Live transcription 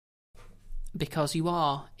because you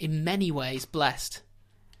are, in many ways, blessed.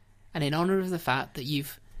 And in honour of the fact that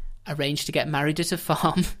you've arranged to get married at a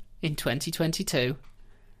farm in 2022...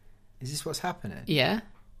 Is this what's happening? Yeah. Are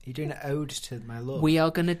you doing an ode to my love? We are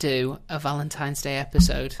going to do a Valentine's Day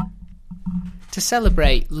episode to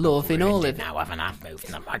celebrate love in all of... Now haven't I moved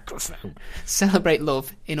the microphone? Celebrate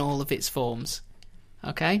love in all of its forms.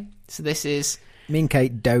 Okay? So this is... Me and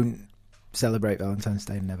Kate don't celebrate Valentine's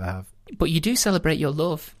Day, never have. But you do celebrate your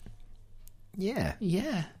love. Yeah.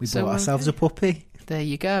 Yeah. We bought ourselves a puppy. There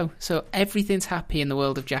you go. So everything's happy in the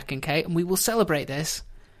world of Jack and Kate, and we will celebrate this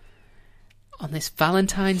on this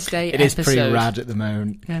Valentine's Day episode. It is pretty rad at the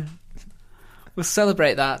moment. Yeah. We'll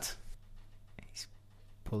celebrate that. He's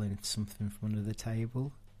pulling something from under the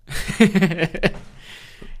table.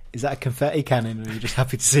 Is that a confetti cannon, or are you just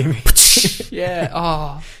happy to see me? Yeah.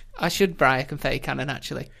 Oh, I should buy a confetti cannon,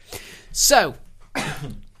 actually. So...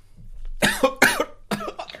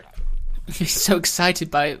 He's so excited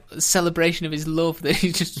by the celebration of his love that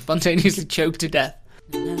he just spontaneously choked to death.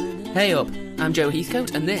 Hey up, I'm Joe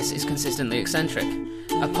Heathcote, and this is Consistently Eccentric,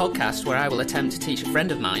 a podcast where I will attempt to teach a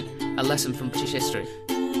friend of mine a lesson from British history,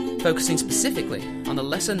 focusing specifically on the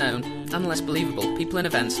lesser known and less believable people and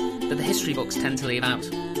events that the history books tend to leave out.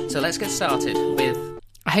 So let's get started with...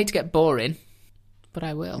 I hate to get boring, but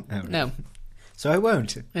I will. Oh, no. So I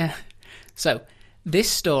won't. Yeah. So, this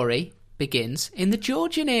story begins in the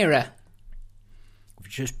Georgian era. We've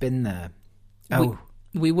just been there. Oh.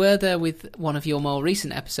 We were there with one of your more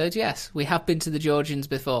recent episodes, yes. We have been to the Georgians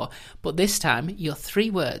before. But this time, your 3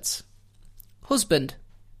 words. Husband.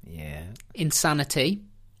 Yeah. Insanity.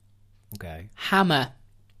 Okay. Hammer.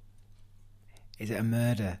 Is it a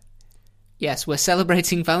murder? Yes, we're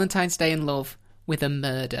celebrating Valentine's Day in love with a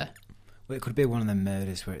murder. Well, it could be one of the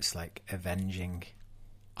murders where it's like avenging.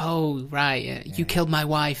 Oh, right. Yeah. You killed my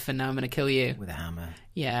wife and now I'm going to kill you. With a hammer.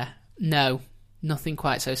 Yeah. No. Nothing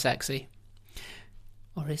quite so sexy.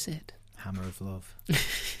 Or is it? Hammer of love.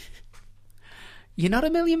 You're not a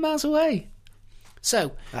million miles away.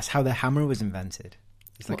 So... That's how the hammer was invented.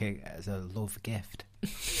 It's like as a love gift.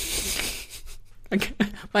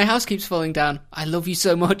 My house keeps falling down. I love you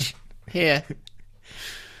so much. Here.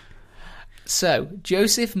 So,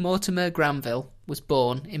 Joseph Mortimer Granville was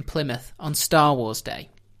born in Plymouth on Star Wars Day,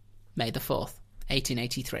 May the 4th,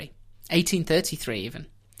 1883. 1833 even.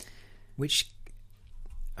 Which...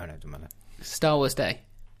 Oh no, doesn't matter. Star Wars Day.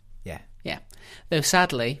 Yeah. Yeah. Though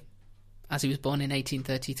sadly, as he was born in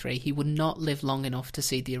 1833, he would not live long enough to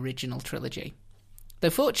see the original trilogy. Though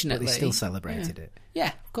fortunately... But they still celebrated it.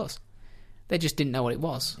 Yeah, of course. They just didn't know what it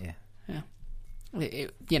was. Yeah.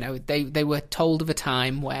 Yeah. They were told of a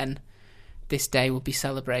time when this day would be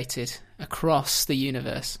celebrated across the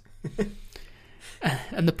universe.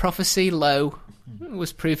 And the prophecy,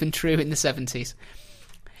 was proven true in the 70s.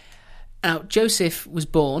 Now, Joseph was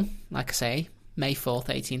born, like I say, May 4th,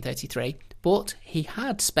 1833, but he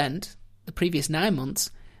had spent the previous 9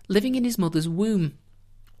 months living in his mother's womb.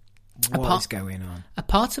 What is going on? A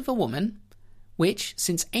part of a woman which,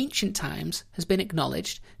 since ancient times, has been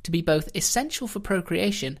acknowledged to be both essential for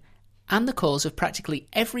procreation and the cause of practically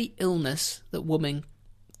every illness that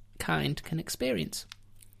womankind can experience.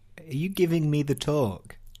 Are you giving me the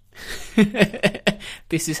talk?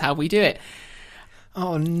 This is how we do it.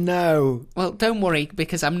 Oh, no. Well, don't worry,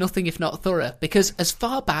 because I'm nothing if not thorough. Because as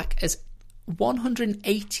far back as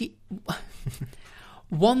 180...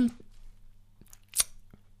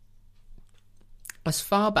 As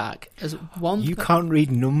far back as one... You can't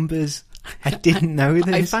read numbers. I didn't know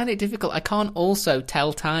this. I find it difficult. I can't also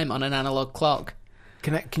tell time on an analog clock.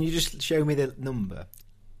 Can you just show me the number?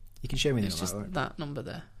 You can show me the It's number. just that number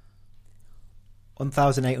there.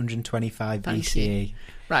 1825 Thank BCE. you.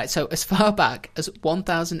 Right, so as far back as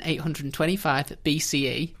 1825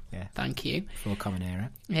 BCE, Yeah. thank you. Before Common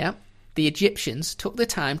Era. Yeah, the Egyptians took the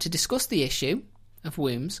time to discuss the issue of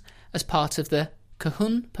wombs as part of the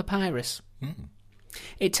Kahun Papyrus. Mm.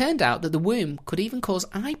 It turned out that the womb could even cause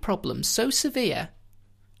eye problems so severe,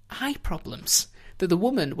 that the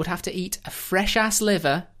woman would have to eat a fresh-ass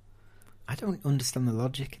liver. I don't understand the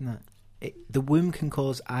logic in that. The womb can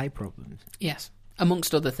cause eye problems. Yes,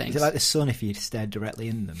 amongst other things. Is it like the sun if you stared directly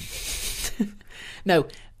in them? No,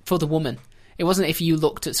 for the woman. It wasn't if you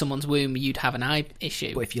looked at someone's womb, you'd have an eye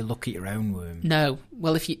issue. But if you look at your own womb... No.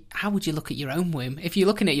 Well, how would you look at your own womb? If you're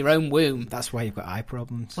looking at your own womb... That's why you've got eye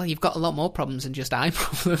problems. Well, you've got a lot more problems than just eye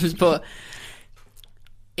problems, but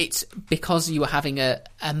it's because you were having a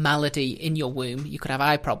malady in your womb, you could have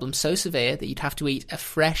eye problems so severe that you'd have to eat a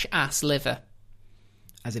fresh-ass liver.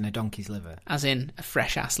 As in a donkey's liver? As in a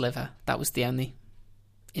fresh-ass liver. That was the only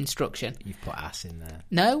instruction. You've put ass in there.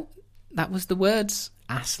 No, That was the words.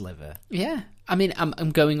 Ass liver. Yeah. I mean,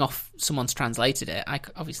 I'm going off someone's translated it. I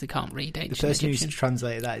obviously can't read The ancient person Egyptian. who's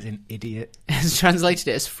translated that is an idiot. Has translated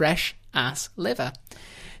it as fresh ass liver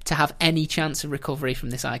to have any chance of recovery from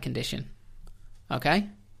this eye condition. Okay?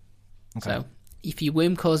 So, if your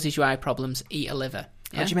womb causes you eye problems, eat a liver.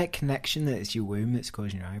 How do you make connection that it's your womb that's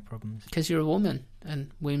causing your eye problems? Because you're a woman,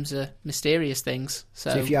 and wombs are mysterious things. So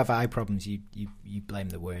if you have eye problems, you blame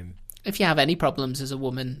the womb. If you have any problems as a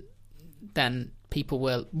woman, then people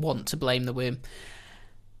will want to blame the womb.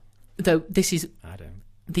 Though this is... I don't.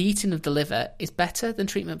 The eating of the liver is better than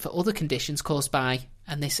treatment for other conditions caused by,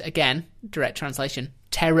 and this again, direct translation,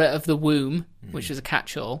 terror of the womb, which was a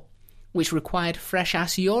catch-all, which required fresh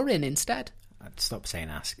ass urine instead. I'd stop saying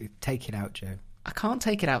ass. Take it out, Joe. I can't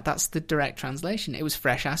take it out. That's the direct translation. It was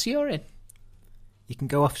fresh ass urine. You can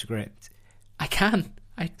go off script. I can.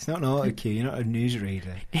 It's not an auto cue. You're not a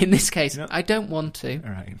newsreader. In this case, I don't want to.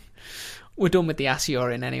 All right. We're done with the ass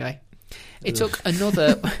urine anyway. It took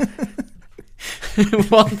another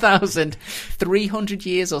 1,300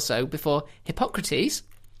 years or so before Hippocrates,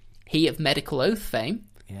 he of medical oath fame,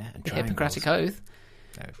 the Hippocratic Oath,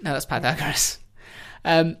 no, that's Pythagoras,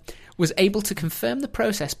 was able to confirm the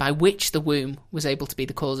process by which the womb was able to be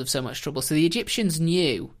the cause of so much trouble. So the Egyptians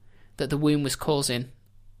knew that the womb was causing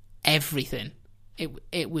everything.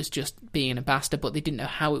 It was just being a bastard, but they didn't know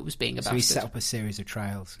how it was being a bastard. So he set up a series of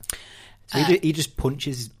trials. So he just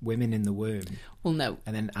punches women in the womb. Well, no.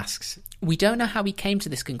 And then asks... We don't know how he came to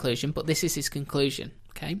this conclusion, but this is his conclusion,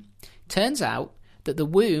 okay? Turns out that the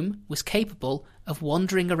womb was capable of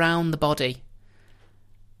wandering around the body,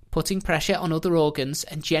 putting pressure on other organs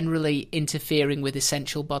and generally interfering with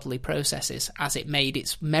essential bodily processes as it made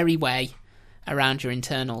its merry way around your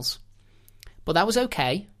internals. But that was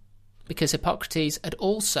okay, because Hippocrates had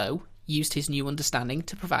also used his new understanding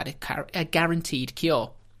to provide a guaranteed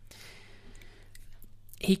cure.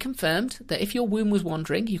 He confirmed that if your womb was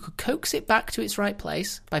wandering, you could coax it back to its right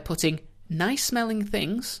place by putting nice-smelling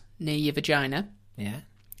things near your vagina. Yeah.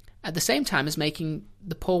 At the same time as making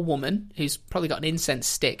the poor woman, who's probably got an incense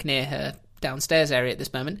stick near her downstairs area at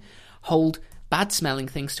this moment, hold bad-smelling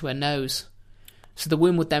things to her nose. So the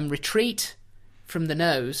womb would then retreat from the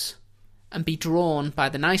nose and be drawn by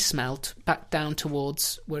the nice smell back down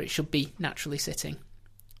towards where it should be naturally sitting.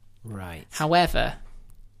 Right. However,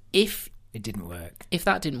 if it didn't work, if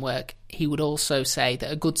that didn't work, he would also say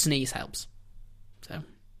that a good sneeze helps. So,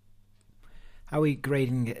 how are we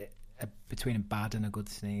grading it between a bad and a good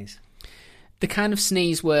sneeze? The kind of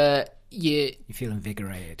sneeze where you feel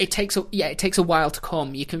invigorated. It takes a while to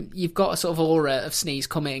come. You've got a sort of aura of sneeze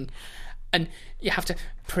coming, and you have to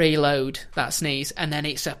preload that sneeze, and then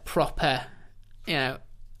it's a proper,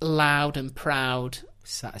 loud and proud,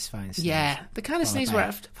 satisfying sneeze. Yeah, the kind of sneeze where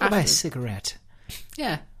after a cigarette.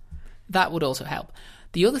 Yeah, that would also help.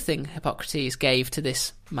 The other thing Hippocrates gave to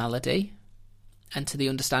this malady, and to the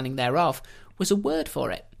understanding thereof, was a word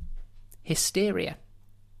for it: hysteria.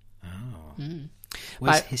 Oh.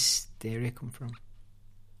 Where's hysteria come from?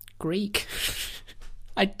 Greek.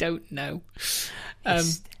 I don't know.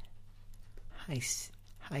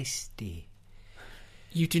 Heisty.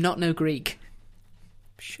 You do not know Greek.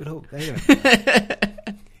 Shut up. They don't.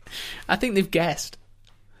 I think they've guessed.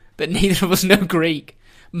 But neither of us know Greek.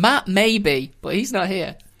 Matt maybe, but he's not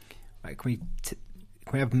here. Right, can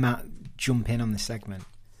we have Matt jump in on this segment?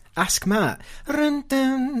 Ask Matt. Run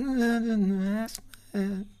down.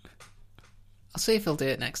 I'll see if he'll do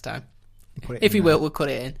it next time. If he will, we'll cut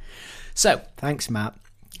it in. So, thanks, Matt.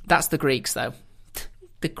 That's the Greeks, though.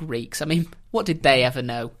 The Greeks. I mean, what did they ever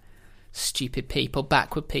know? Stupid people,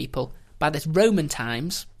 backward people. By the Roman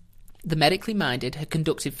times, the medically minded had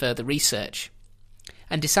conducted further research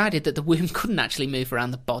and decided that the womb couldn't actually move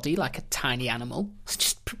around the body like a tiny animal. It's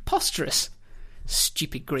just preposterous.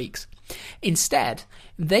 Stupid Greeks. Instead,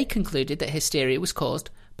 they concluded that hysteria was caused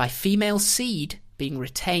by female seed being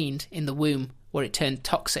retained in the womb where it turned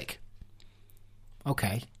toxic.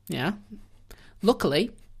 Okay. Yeah.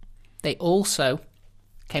 Luckily, they also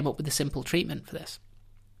came up with a simple treatment for this.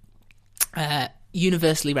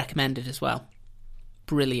 Universally recommended as well.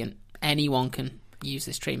 Brilliant. Anyone can use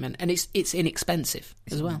this treatment, and it's inexpensive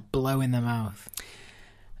as well. Blow in the mouth.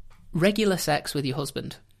 Regular sex with your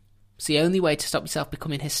husband. It's the only way to stop yourself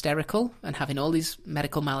becoming hysterical and having all these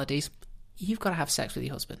medical maladies. You've got to have sex with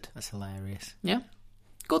your husband. That's hilarious. Yeah.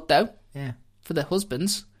 Good, though. Yeah. For the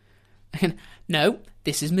husbands. No,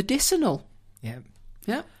 this is medicinal. Yeah.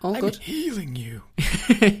 Yeah, all I'm good. Healing you.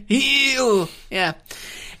 Heal! Yeah.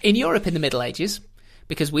 In Europe in the Middle Ages,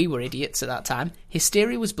 because we were idiots at that time,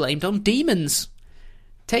 hysteria was blamed on demons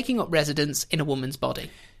taking up residence in a woman's body.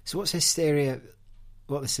 So what's hysteria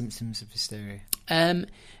What are the symptoms of hysteria?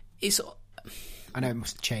 It's I know it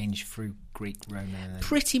must change through Greek, Roman.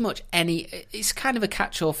 pretty much any. It's kind of a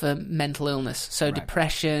catch-all for mental illness. So Right.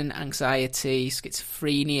 depression, anxiety,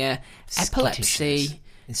 schizophrenia, epilepsy,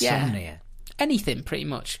 insomnia, anything pretty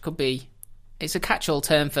much could be. It's a catch-all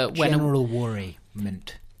term for when general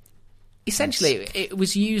worriment. essentially it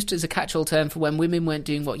was used as a catch-all term for when women weren't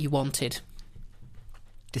doing what you wanted.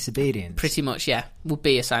 Disobedience. Pretty much, yeah, would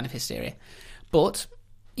be a sign of hysteria. But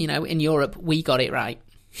in Europe, we got it right.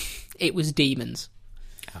 It was demons.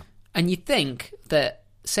 Oh. And you'd think that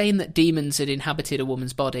saying that demons had inhabited a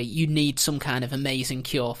woman's body, you need some kind of amazing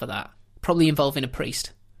cure for that. Probably involving a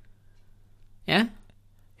priest. Yeah?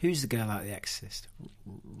 Who's the girl out of The Exorcist?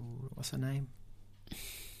 What's her name?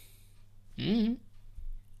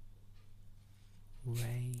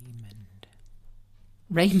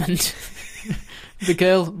 Raymond. The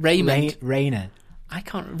girl Raymond. Raina. I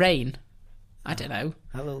can't... Rain. I don't know.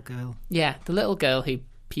 That little girl. Yeah, the little girl who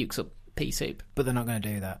pukes up pea soup. But they're not going to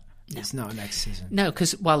do that. No. It's not an exorcism. No,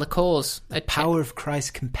 because while the cause... The power of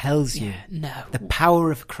Christ compels you. Yeah, no. The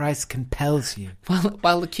power of Christ compels you.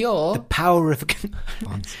 While the cure... The power of...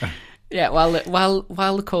 I'm sorry. Yeah, while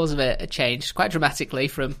the cause of it had changed quite dramatically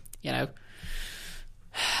from,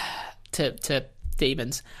 to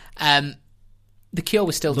demons, the cure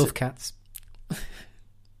was still Love cats.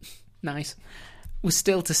 Nice. Was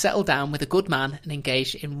still to settle down with a good man and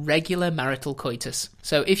engage in regular marital coitus.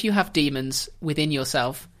 So if you have demons within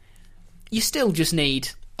yourself, you still just need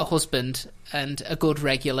a husband and a good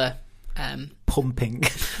regular... pumping.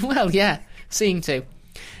 Well, yeah, seeing to.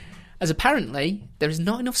 As apparently, there is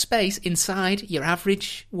not enough space inside your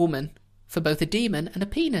average woman for both a demon and a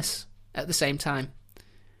penis at the same time.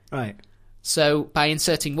 Right. So by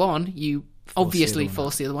inserting one, you obviously the other one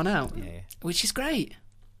force the other one out, Yeah. which is great.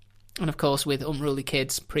 And of course, with unruly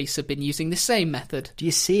kids, priests have been using the same method Do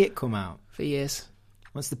you see it come out? for years.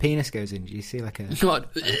 Once the penis goes in, do you see like a God,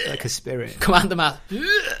 like a spirit? come out the mouth.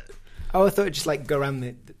 Oh, I thought it'd just like go around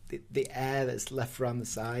the air that's left around the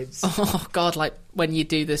sides. Oh, God, like when you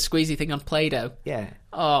do the squeezy thing on Play-Doh. Yeah.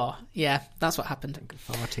 Oh, yeah, that's what happened. Like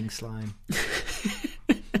a farting slime.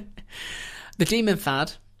 The demon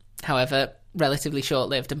fad, however, relatively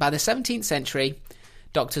short-lived, and by the 17th century,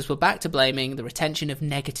 doctors were back to blaming the retention of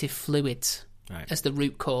negative fluids as the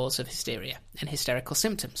root cause of hysteria and hysterical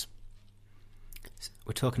symptoms.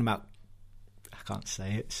 We're talking about... I can't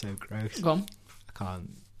say it, it's so gross. Go on. I can't...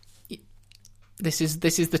 This is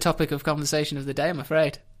the topic of conversation of the day, I'm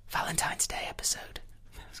afraid. Valentine's Day episode.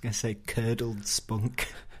 I was going to say curdled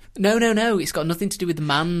spunk. No. It's got nothing to do with the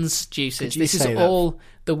man's juices. This is say that? all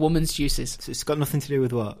the woman's juices. So it's got nothing to do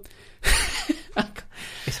with what?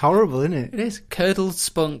 It's horrible, isn't it? It is. Curdled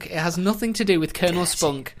spunk. It has nothing to do with Colonel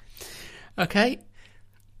Spunk. Okay?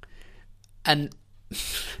 And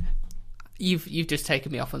you've just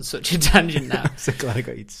taken me off on such a tangent now. I'm so glad I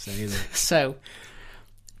got you to say that. So,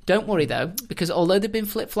 don't worry though, because although they've been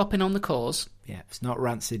flip-flopping on the cause... Yeah, it's not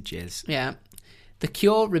rancid jizz. Yeah. The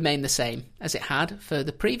cure remained the same as it had for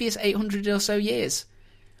the previous 800 or so years.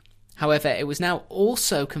 However, it was now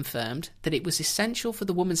also confirmed that it was essential for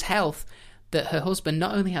the woman's health that her husband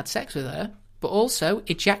not only had sex with her, but also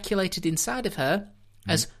ejaculated inside of her,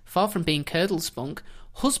 as far from being curdled spunk,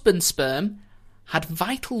 husband sperm had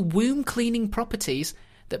vital womb-cleaning properties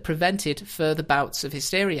that prevented further bouts of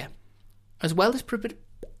hysteria, as well as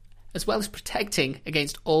protecting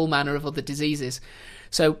against all manner of other diseases.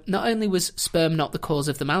 So not only was sperm not the cause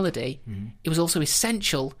of the malady, it was also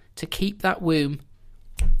essential to keep that womb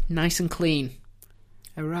nice and clean.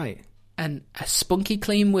 Oh, right. And a spunky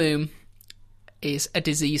clean womb is a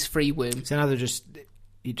disease-free womb. So now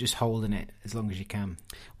you're just holding it as long as you can.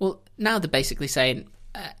 Well, now they're basically saying,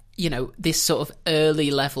 this sort of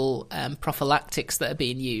early-level prophylactics that are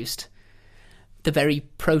being used, the very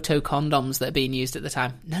proto-condoms that are being used at the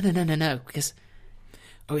time. No, because...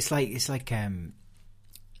 Oh, it's like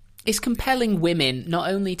it's compelling women not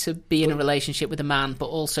only to be in a relationship with a man, but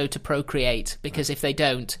also to procreate, because if they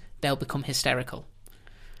don't, they'll become hysterical.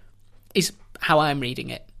 Is how I'm reading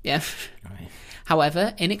it, yeah? Right.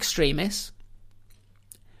 However, in extremis,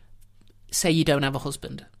 say you don't have a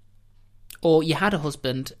husband, or you had a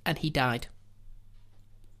husband and he died.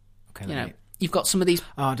 Okay, you've got some of these...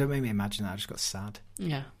 Oh, don't make me imagine that. I just got sad.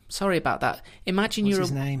 Yeah, sorry about that. Imagine What's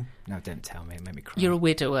his name? No, don't tell me. It made me cry. You're a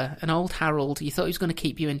widower, and old Harold, you thought he was going to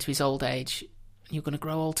keep you into his old age. You're going to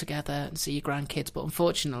grow old together and see your grandkids, but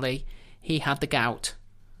unfortunately, he had the gout.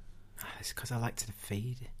 It's because I like to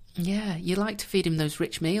feed. Yeah, you like to feed him those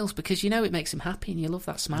rich meals because it makes him happy and you love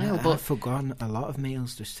that smile. Yeah, but I've forgotten a lot of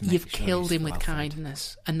meals just to make you've sure killed he's him with well fed.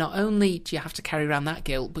 kindness. And not only do you have to carry around that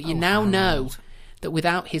guilt, but you Oh, now know Harold. that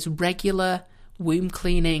without his regular womb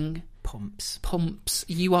cleaning pumps,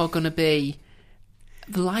 you are going to be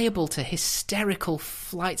liable to hysterical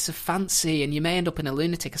flights of fancy and you may end up in a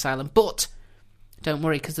lunatic asylum. But don't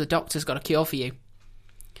worry, because the doctor's got a cure for you.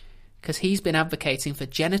 Because he's been advocating for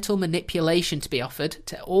genital manipulation to be offered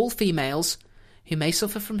to all females who may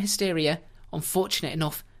suffer from hysteria, unfortunate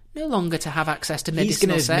enough no longer to have access to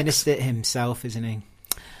medicinal sex. He's going to administer it himself, isn't he?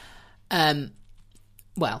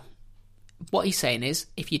 Well, what he's saying is,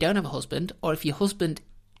 if you don't have a husband, or if your husband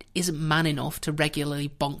isn't man enough to regularly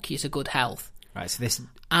bonk you to good health, right? So this,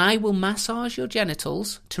 I will massage your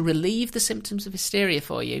genitals to relieve the symptoms of hysteria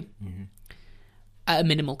for you at a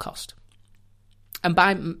minimal cost. And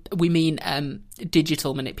by we mean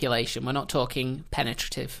digital manipulation. We're not talking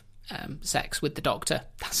penetrative sex with the doctor.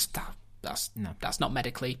 That's not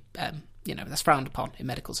medically, that's frowned upon in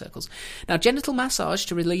medical circles. Now, genital massage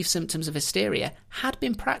to relieve symptoms of hysteria had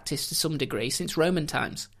been practiced to some degree since Roman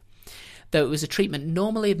times, though it was a treatment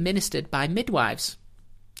normally administered by midwives,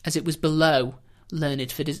 as it was below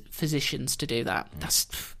learned physicians to do that.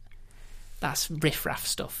 That's riff-raff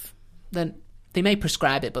stuff. Then they may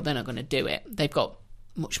prescribe it, but they're not going to do it. They've got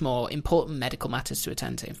much more important medical matters to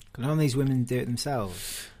attend to. Can all these women do it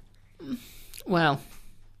themselves? Well,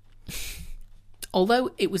 although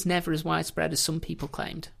it was never as widespread as some people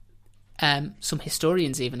claimed, some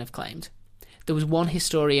historians even have claimed, there was one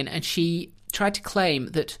historian and she tried to claim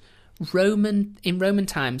that in Roman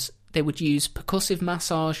times they would use percussive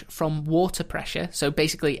massage from water pressure, so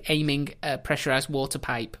basically aiming a pressurised water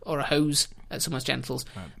pipe or a hose at someone's genitals,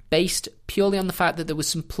 based purely on the fact that there was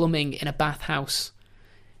some plumbing in a bathhouse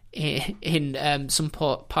in some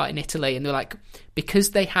part in Italy, and they're like,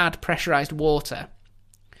 because they had pressurised water,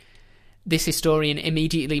 this historian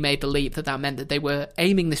immediately made the leap that meant that they were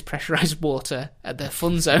aiming this pressurised water at the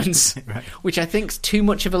fun zones, right. Which I think's too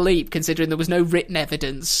much of a leap considering there was no written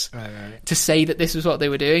evidence to say that this was what they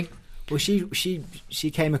were doing. Well,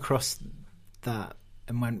 she came across that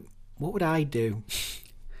and went, what would I do?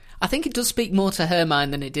 I think it does speak more to her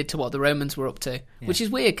mind than it did to what the Romans were up to, which is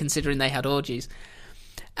weird considering they had orgies.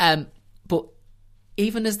 But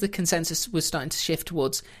even as the consensus was starting to shift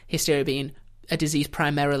towards hysteria being a disease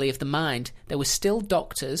primarily of the mind, there were still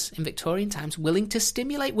doctors in Victorian times willing to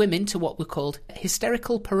stimulate women to what were called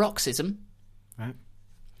hysterical paroxysm, right,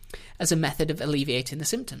 as a method of alleviating the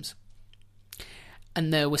symptoms.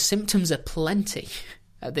 And there were symptoms aplenty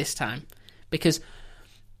at this time, because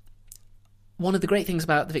one of the great things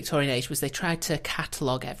about the Victorian age was they tried to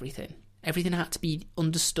catalogue everything. Everything had to be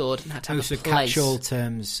understood and had to have a place. Catch-all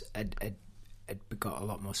terms had got a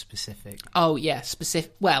lot more specific. Oh, yeah,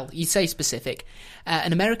 specific. Well, you say specific.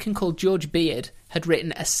 An American called George Beard had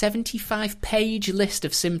written a 75-page list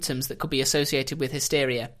of symptoms that could be associated with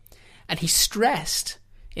hysteria. And he stressed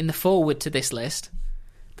in the foreword to this list,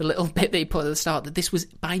 the little bit that he put at the start, that this was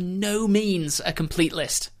by no means a complete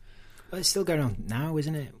list. Well, it's still going on now,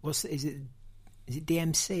 isn't it? Is it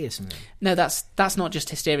DMC or something? No, that's not just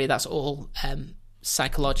hysteria. That's all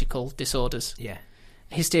psychological disorders. Yeah.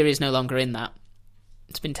 Hysteria is no longer in that.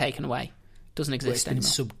 It's been taken away. Doesn't exist anymore.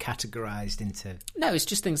 It's been subcategorized into... No, it's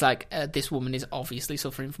just things like this woman is obviously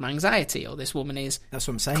suffering from anxiety, or this woman is That's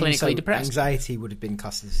what I'm saying. clinically depressed. Anxiety would have been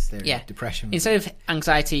classed as hysteria. Yeah. Depression. Instead of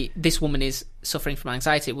anxiety, this woman is suffering from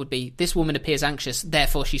anxiety, it would be this woman appears anxious,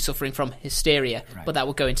 therefore she's suffering from hysteria. Right. But that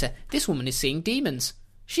would go into this woman is seeing demons.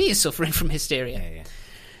 She is suffering from hysteria. Yeah.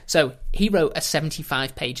 So he wrote a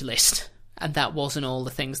 75-page list, and that wasn't all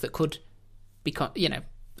the things that could become,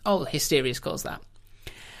 hysteria's caused that.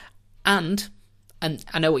 And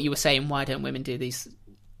I know what you were saying, why don't women do these?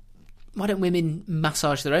 Why don't women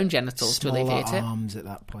massage their own genitals to alleviate it? Arms at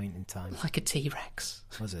that point in time. Like a T-Rex.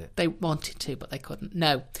 Was it? They wanted to, but they couldn't.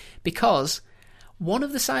 No, because one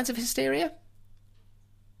of the signs of hysteria,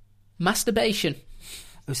 masturbation.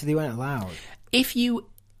 Oh, so they weren't allowed? If you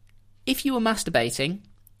were masturbating,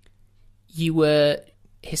 you were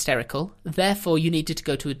hysterical, therefore you needed to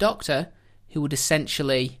go to a doctor who would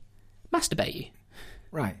essentially masturbate you.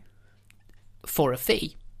 Right. For a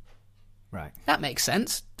fee. Right. That makes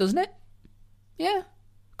sense, doesn't it? Yeah,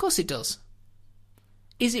 of course it does.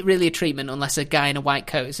 Is it really a treatment unless a guy in a white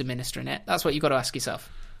coat is administering it? That's what you've got to ask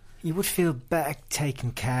yourself. You would feel better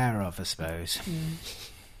taken care of, I suppose.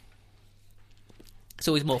 It's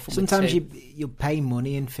always more fun. Sometimes you'll pay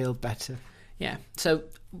money and feel better. Yeah. So,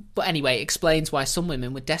 but anyway, it explains why some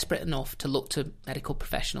women were desperate enough to look to medical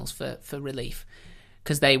professionals for relief,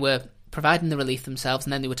 because they were providing the relief themselves,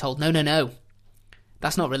 and then they were told, no,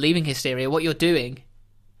 that's not relieving hysteria. What you're doing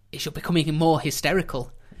is you're becoming more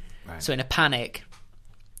hysterical. Right. So in a panic,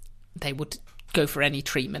 they would go for any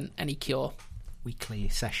treatment, any cure. Weekly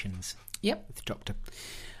sessions. Yep. With Dr.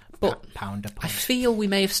 But Pounder. I feel we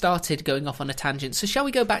may have started going off on a tangent. So shall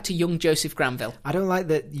we go back to young Joseph Granville? I don't like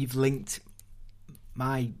that you've linked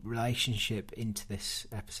my relationship into this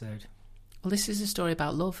episode. Well, this is a story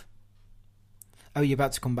about love. Oh, you're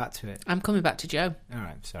about to come back to it? I'm coming back to Joe. All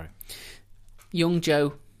right, sorry. Young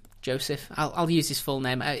Joseph. I'll use his full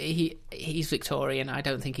name. He's Victorian. I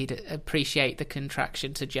don't think he'd appreciate the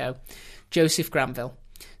contraction to Joe. Joseph Granville.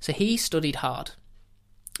 So he studied hard.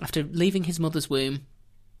 After leaving his mother's womb,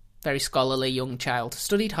 very scholarly young child,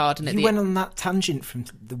 studied hard. And you went on that tangent from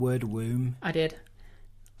the word womb. I did.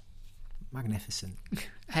 Magnificent.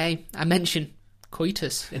 Hey, I mention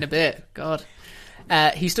coitus in a bit. God.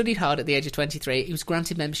 He studied hard at the age of 23. He was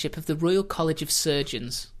granted membership of the Royal College of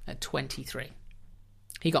Surgeons at 23.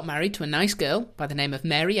 He got married to a nice girl by the name of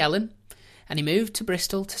Mary Ellen, and he moved to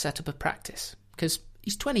Bristol to set up a practice. Because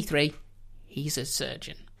he's 23, he's a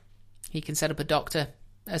surgeon. He can set up a doctor,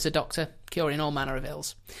 curing all manner of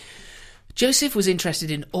ills. Joseph was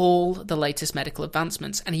interested in all the latest medical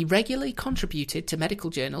advancements, and he regularly contributed to medical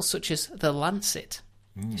journals such as The Lancet.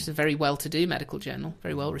 It's a very well-to-do medical journal,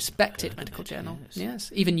 very well-respected medical journal.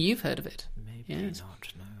 Yes, even you've heard of it. Maybe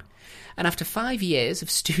not, no. And after 5 years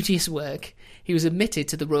of studious work, he was admitted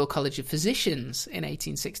to the Royal College of Physicians in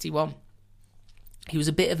 1861. He was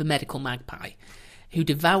a bit of a medical magpie who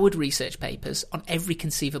devoured research papers on every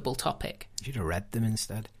conceivable topic. You should have read them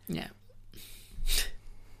instead. Yeah.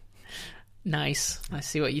 Nice. I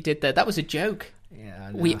see what you did there. That was a joke. Yeah,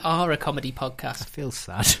 I know. We are a comedy podcast. I feel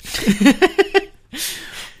sad.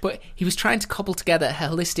 But he was trying to cobble together a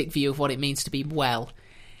holistic view of what it means to be well.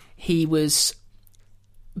 He was,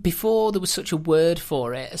 before there was such a word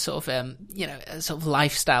for it, a sort of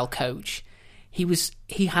lifestyle coach.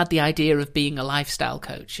 He had the idea of being a lifestyle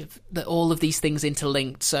coach, of that all of these things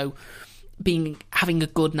interlinked. So having a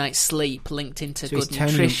good night's sleep linked into good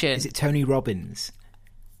nutrition. Is it Tony Robbins?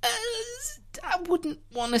 I wouldn't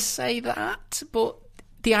want to say that, but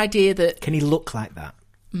the idea that... Can he look like that?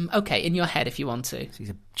 Okay, in your head if you want to. So he's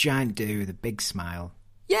a giant dude with a big smile.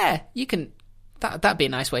 Yeah, you can... That'd be a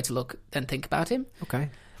nice way to look and think about him. Okay.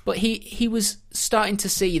 But he was starting to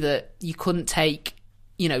see that you couldn't take,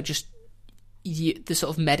 just the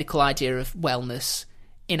sort of medical idea of wellness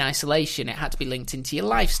in isolation. It had to be linked into your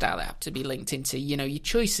lifestyle. It had to be linked into, your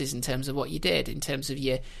choices in terms of what you did, in terms of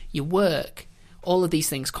your work. All of these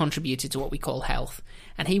things contributed to what we call health.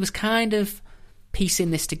 And he was kind of piecing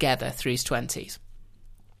this together through his 20s.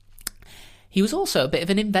 He was also a bit of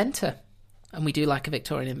an inventor. And we do like a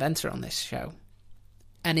Victorian inventor on this show.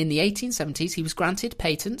 And in the 1870s, he was granted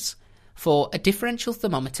patents for a differential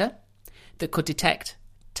thermometer that could detect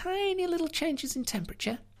tiny little changes in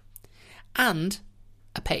temperature, and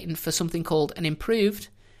a patent for something called an improved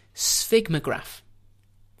sphygmograph.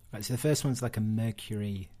 Right, so the first one's like a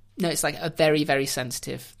mercury... No, it's like a very, very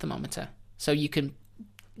sensitive thermometer. So you can,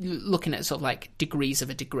 looking at sort of like degrees of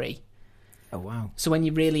a degree. Oh, wow. So when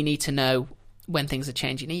you really need to know when things are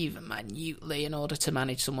changing, even minutely, in order to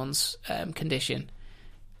manage someone's condition,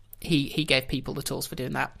 he gave people the tools for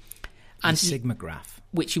doing that. And sphygmograph.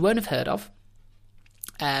 Which you won't have heard of.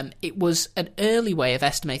 It was an early way of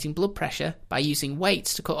estimating blood pressure by using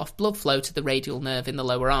weights to cut off blood flow to the radial nerve in the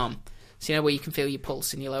lower arm. So where you can feel your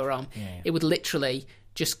pulse in your lower arm? Yeah. It would literally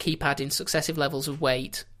just keep adding successive levels of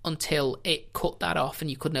weight until it cut that off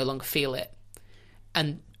and you could no longer feel it.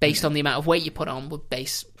 And based on the amount of weight you put on,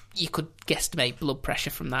 you could guesstimate blood pressure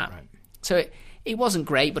from that. Right. So it wasn't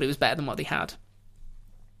great, but it was better than what they had.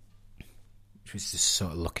 Which was just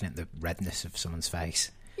sort of looking at the redness of someone's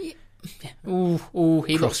face. Yeah.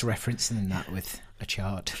 He cross-referencing that with a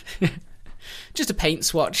chart. Just a paint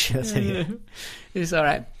swatch. It's all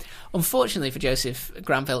right. Unfortunately for Joseph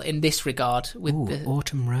Granville, in this regard, with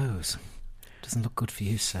autumn rose doesn't look good for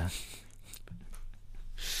you, sir.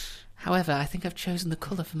 However, I think I've chosen the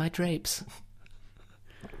colour for my drapes.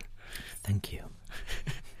 Thank you.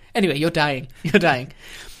 Anyway, you're dying. But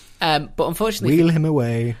unfortunately, wheel him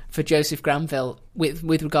away. For Joseph Granville, with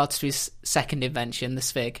regards to his second invention, the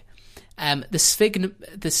Sphig, the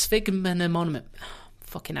sphygmomanometer.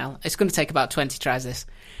 Fucking hell! It's going to take about 20 tries. This.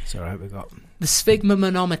 It's all right. We got the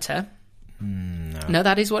sphygmomanometer. No,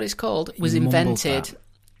 that is what it's called. Was invented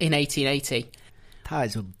in 1880. That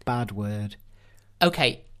is a bad word.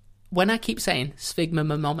 Okay, when I keep saying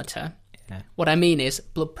sphygmomanometer, what I mean is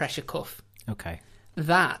blood pressure cuff. Okay.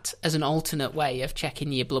 That, as an alternate way of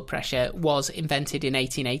checking your blood pressure, was invented in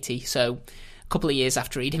 1880, so a couple of years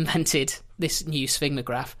after he'd invented this new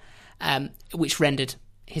sphygmograph, which rendered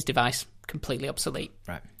his device completely obsolete.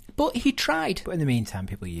 Right. But he tried. But in the meantime,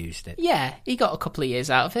 people used it. Yeah, he got a couple of years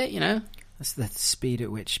out of it, That's the speed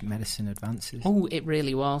at which medicine advances. Oh, it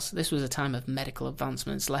really was. This was a time of medical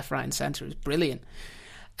advancements, left, right, and centre. It was brilliant.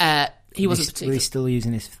 He wasn't Were particularly... he still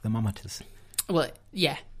using his thermometers? Well,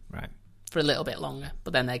 yeah, Right. for a little bit longer,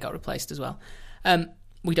 but then they got replaced as well.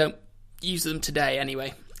 We don't use them today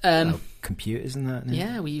anyway. Computers and that? No?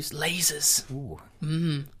 Yeah, we use lasers. Ooh.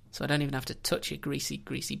 So I don't even have to touch your greasy,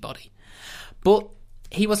 greasy body. But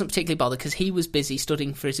he wasn't particularly bothered because he was busy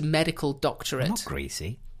studying for his medical doctorate. Not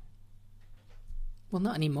greasy. Well,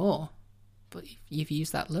 not anymore. But you've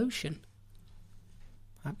used that lotion.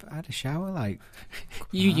 I had a shower like...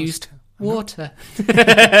 You used water.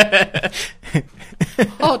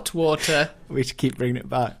 Hot water. We should keep bringing it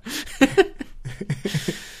back.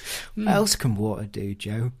 What else can water do,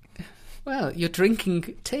 Joe? Well, you're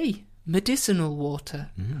drinking tea. Medicinal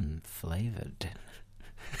water. Flavoured.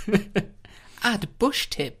 Add bush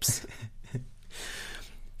tips.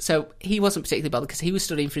 So he wasn't particularly bothered because he was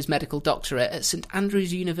studying for his medical doctorate at St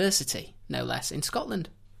Andrews University, no less, in Scotland.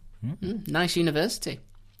 Nice university.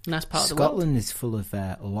 Nice part of the world. Scotland is full of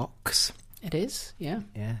locks. It is, yeah.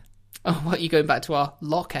 Yeah. Oh, what, are you going back to our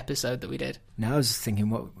lock episode that we did? No, I was thinking,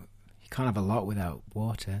 you can't have a lock without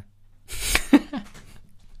water.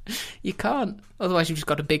 You can't. Otherwise you've just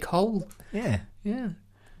got a big hole. Yeah. Yeah.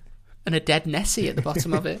 And a dead Nessie at the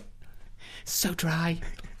bottom of it. So dry.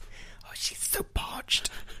 Oh, she's so parched.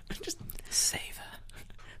 Just Save her.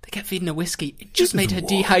 They kept feeding her whiskey. It just made her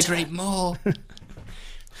dehydrate more.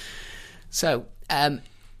 So,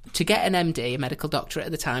 to get an MD, a medical doctorate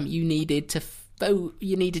at the time, you needed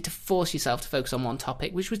to force yourself to focus on one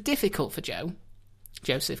topic, which was difficult for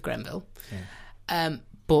Joseph Grenville. Yeah.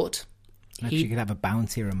 But Maybe you could have a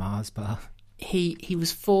bounty or a Mars bar. He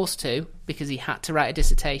was forced to because he had to write a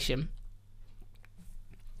dissertation.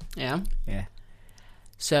 Yeah. Yeah.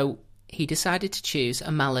 So he decided to choose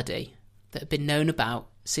a malady that had been known about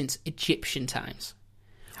since Egyptian times.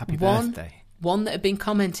 Happy birthday. One that had been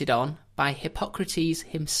commented on by Hippocrates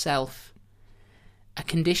himself. A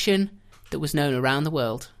condition that was known around the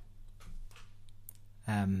world.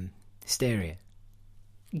 Hysteria.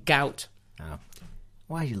 Gout. Oh.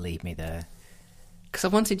 Why'd you leave me there? Because I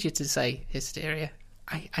wanted you to say hysteria.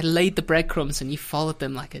 I laid the breadcrumbs and you followed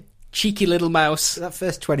them like a cheeky little mouse. That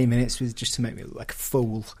first 20 minutes was just to make me look like a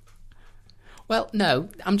fool. Well, no,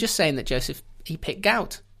 I'm just saying that Joseph, he picked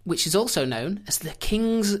gout, which is also known as the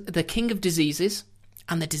king of diseases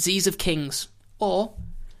and the disease of kings. Or,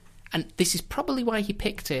 and this is probably why he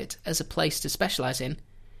picked it as a place to specialise in,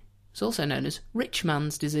 it's also known as rich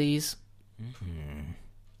man's disease.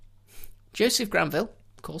 Joseph Granville,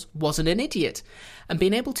 of course, wasn't an idiot, and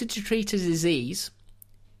being able to treat a disease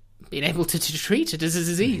that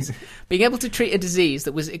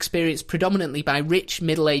was experienced predominantly by rich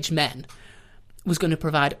middle-aged men was going to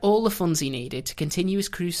provide all the funds he needed to continue his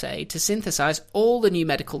crusade to synthesise all the new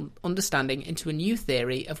medical understanding into a new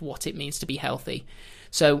theory of what it means to be healthy.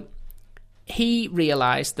 So he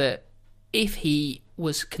realised that if he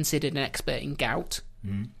was considered an expert in gout,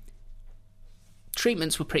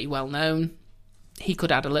 treatments were pretty well known. He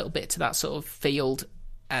could add a little bit to that sort of field,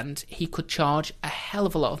 and he could charge a hell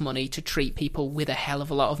of a lot of money to treat people with a hell of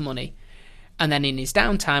a lot of money. And then in his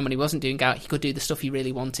downtime, when he wasn't doing gout, he could do the stuff he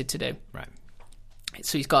really wanted to do. Right.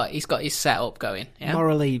 So he's got his setup going. Yeah?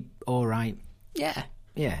 Morally all right. Yeah.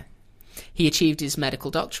 Yeah. He achieved his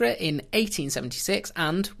medical doctorate in 1876,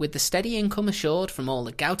 and with the steady income assured from all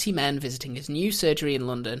the gouty men visiting his new surgery in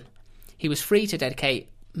London, he was free to dedicate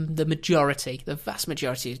the vast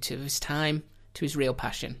majority of his time to his real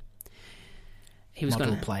passion. He was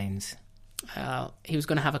Model planes. He was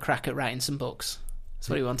going to have a crack at writing some books. That's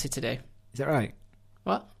what he wanted to do. Is that right?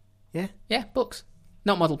 What? Yeah. Yeah, books.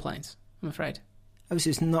 Not model planes, I'm afraid. Oh, so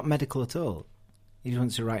it's not medical at all? He just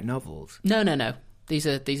wants to write novels? No. These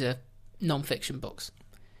are non-fiction books.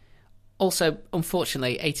 Also,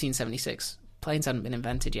 unfortunately, 1876, planes hadn't been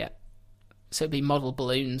invented yet. So it'd be model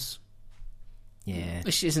balloons. Yeah.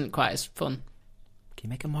 Which isn't quite as fun. Can you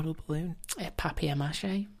make a model balloon?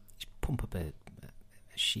 Papier-mâché? Just pump up a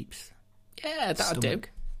sheep's... Yeah, that'll do.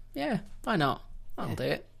 Yeah, why not? I'll do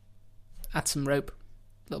it. Add some rope,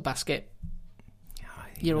 little basket.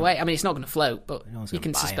 You're away. I mean, it's not going to float, but you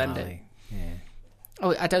can suspend it. Yeah.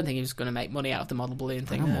 Oh, I don't think he was going to make money out of the model balloon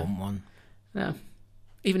thing. I don't want one. No.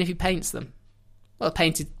 Even if he paints them. Well,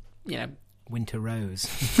 painted, Winter Rose.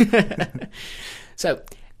 So,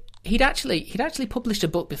 he'd actually published a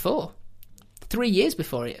book before. 3 years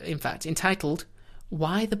before, in fact, entitled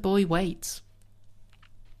Why the Boy Waits.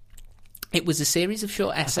 It was a series of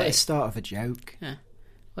short essays. I thought the start of a joke. Yeah.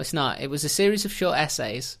 Well, it's not. It was a series of short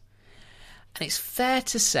essays. And it's fair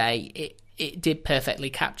to say it did perfectly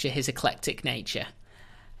capture his eclectic nature.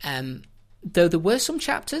 Though there were some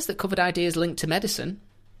chapters that covered ideas linked to medicine,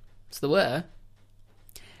 so there were,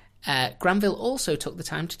 Granville also took the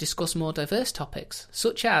time to discuss more diverse topics,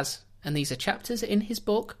 such as, and these are chapters in his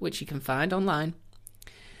book, which you can find online,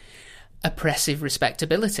 oppressive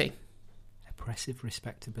respectability. Oppressive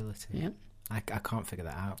respectability? Yeah. I can't figure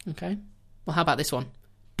that out. Okay. Well, how about this one?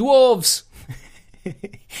 Dwarves!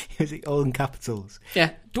 Is it all in capitals?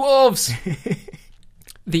 Yeah, dwarves!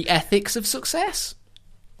 The ethics of success.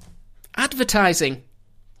 Advertising.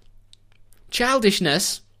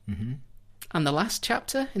 Childishness. Mm-hmm. And the last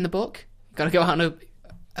chapter in the book, got to go out on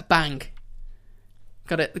a bang.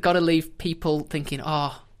 Got to leave people thinking,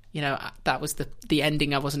 oh, that was the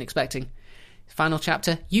ending I wasn't expecting. Final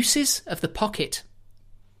chapter, uses of the pocket.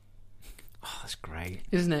 Oh, that's great.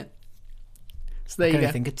 Isn't it? So there you go.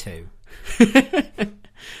 I think of two.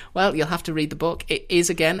 Well, you'll have to read the book. It is,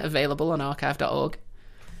 again, available on archive.org.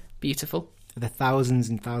 Beautiful. Are there thousands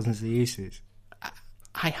and thousands of uses?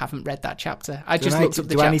 I haven't read that chapter. I just looked up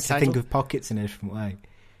the chapter title. Do I need to think of pockets in a different way?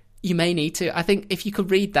 You may need to. I think if you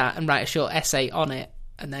could read that and write a short essay on it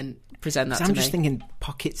and then present that to me. I'm just thinking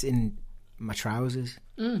pockets in my trousers.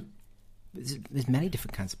 There's many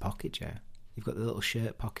different kinds of pocket, Joe. You've got the little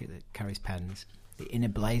shirt pocket that carries pens, the inner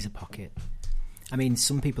blazer pocket. I mean,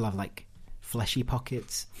 some people have, like, fleshy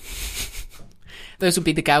pockets. Those would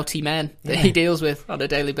be the gouty men that he deals with on a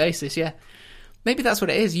daily basis, yeah. Maybe that's what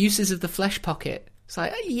it is, uses of the flesh pocket. It's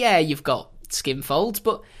like, yeah, you've got skin folds,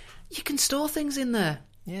 but you can store things in there.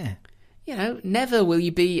 Yeah. Never will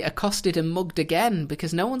you be accosted and mugged again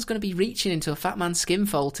because no one's going to be reaching into a fat man's skin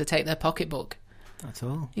fold to take their pocketbook. That's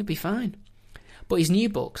all. You'll be fine. But his new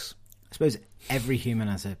books... I suppose every human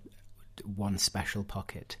has one special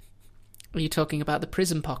pocket. Are you talking about the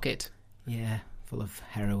prison pocket? Yeah, full of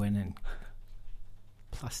heroin and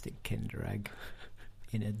plastic Kinder Egg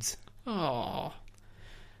innards. Oh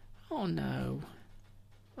no.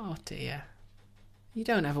 Oh dear. You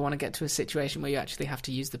don't ever want to get to a situation where you actually have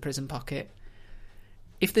to use the prison pocket.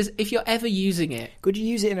 If you're ever using it... Could you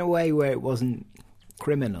use it in a way where it wasn't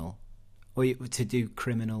criminal? Or to do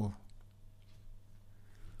criminal...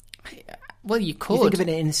 Well, you could. You think of an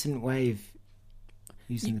innocent way of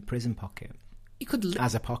using the prison pocket. You could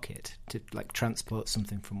as a pocket to, like, transport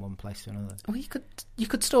something from one place to another. Well, you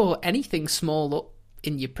could store anything small up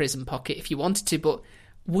in your prison pocket if you wanted to, but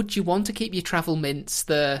would you want to keep your travel mints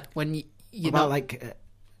there when you're what about, like,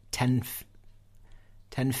 10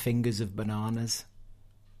 fingers of bananas?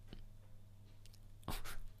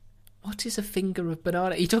 What is a finger of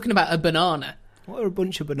banana? Are you talking about a banana? What are a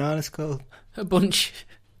bunch of bananas called? A bunch.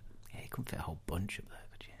 Yeah, you couldn't fit a whole bunch up there,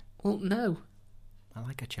 could you? Well, no. I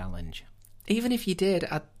like a challenge. Even if you did,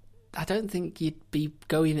 I don't think you'd be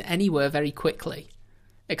going anywhere very quickly,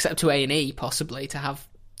 except to A&E, possibly, to have...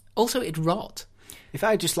 Also, it'd rot. If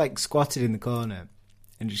I just, like, squatted in the corner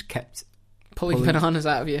and just kept... Pulling bananas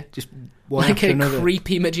out of you. Just one like after a another.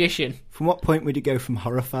 Creepy magician. From what point would you go from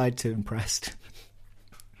horrified to impressed?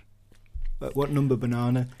 What number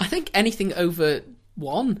banana? I think anything over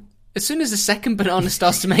 1. As soon as the second banana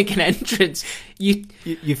starts to make an entrance, you're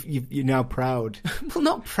now proud. Well,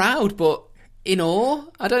 not proud, but in awe.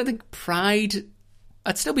 I don't think pride...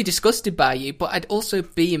 I'd still be disgusted by you, but I'd also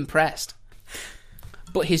be impressed.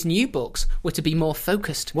 But his new books were to be more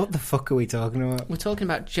focused. What the fuck are we talking about? We're talking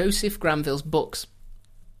about Joseph Granville's books.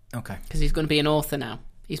 Okay. Because he's going to be an author now.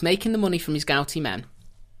 He's making the money from his gouty men,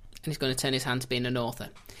 and he's going to turn his hand to being an author.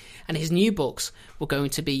 And his new books were going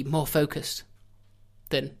to be more focused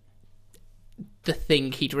than the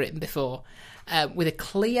thing he'd written before, with a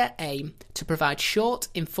clear aim to provide short,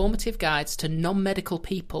 informative guides to non-medical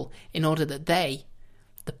people in order that they,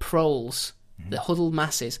 the proles, the huddled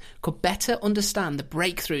masses, could better understand the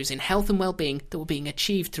breakthroughs in health and well-being that were being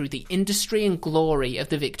achieved through the industry and glory of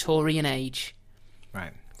the Victorian age.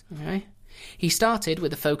 Right. Okay. He started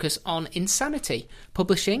with a focus on insanity,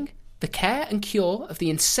 publishing The Care and Cure of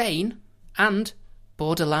the Insane and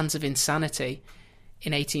Borderlands of Insanity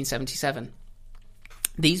in 1877.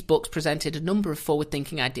 These books presented a number of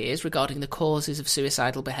forward-thinking ideas regarding the causes of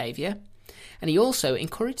suicidal behaviour, and he also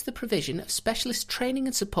encouraged the provision of specialist training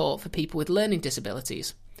and support for people with learning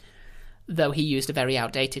disabilities, though he used a very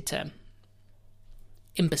outdated term,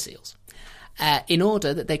 imbeciles, in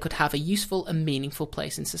order that they could have a useful and meaningful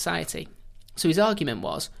place in society. So his argument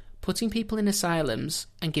was, putting people in asylums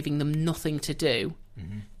and giving them nothing to do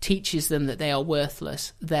teaches them that they are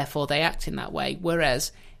worthless, therefore they act in that way,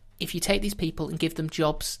 whereas if you take these people and give them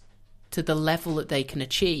jobs to the level that they can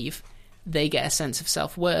achieve, they get a sense of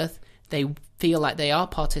self-worth, they feel like they are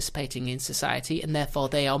participating in society, and therefore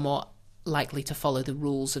they are more likely to follow the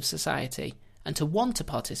rules of society and to want to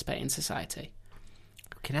participate in society.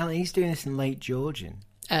 Fucking hell, he's doing this in late Georgian.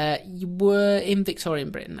 You were in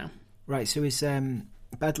Victorian Britain now. Right, so is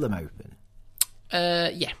Bedlam open?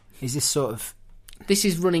 Yeah. Is this sort of... This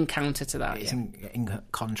is running counter to that, It's yeah. in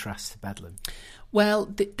contrast to Bedlam.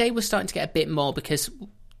 Well, they were starting to get a bit more because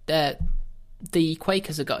the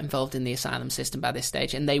Quakers had got involved in the asylum system by this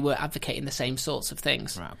stage, and they were advocating the same sorts of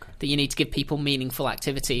things. Right, okay. That you need to give people meaningful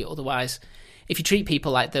activity, otherwise, if you treat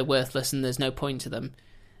people like they're worthless and there's no point to them,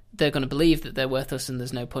 they're going to believe that they're worthless and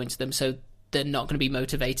there's no point to them, so they're not going to be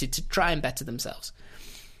motivated to try and better themselves.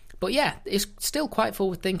 But yeah, it's still quite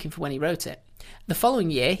forward-thinking for when he wrote it. The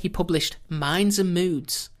following year, he published Minds and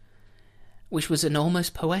Moods, which was an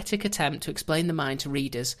almost poetic attempt to explain the mind to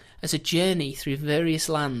readers as a journey through various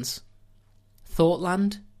lands.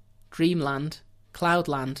 Thoughtland, Dreamland,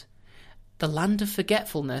 Cloudland, the Land of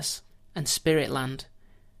Forgetfulness, and Spiritland,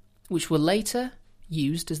 which were later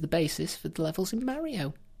used as the basis for the levels in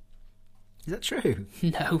Mario. Is that true?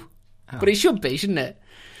 No. Oh. But it should be, shouldn't it?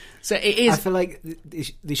 So it is... I feel like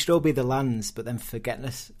they should all be the lands, but then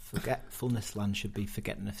Forgetfulness land should be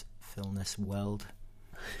Forgetfulness world.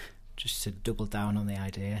 Just to double down on the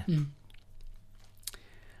idea.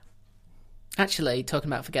 Actually, talking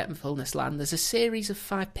about Forgetfulness Land, there's a series of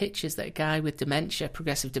 5 pictures that a guy with dementia,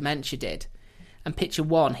 progressive dementia, did. And picture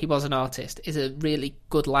 1, he was an artist, is a really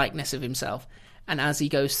good likeness of himself. And as he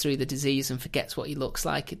goes through the disease and forgets what he looks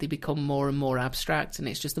like, they become more and more abstract. And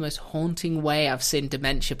it's just the most haunting way I've seen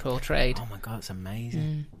dementia portrayed. Oh my God, it's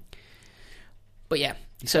amazing. But yeah,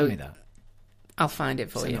 Tell me that. I'll find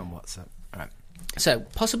it for Send you. it on WhatsApp. Right. So,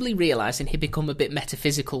 possibly realising he'd become a bit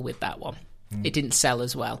metaphysical with that one. It didn't sell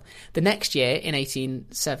as well. The next year, in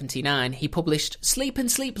 1879, he published Sleep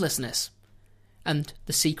and Sleeplessness and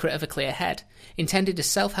The Secret of a Clear Head, intended as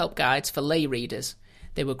self-help guides for lay readers.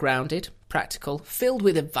 They were grounded, practical, filled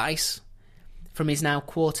with advice from his now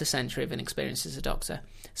quarter century of an experience as a doctor.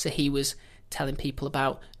 So he was telling people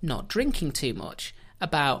about not drinking too much,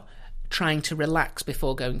 about trying to relax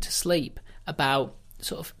before going to sleep, about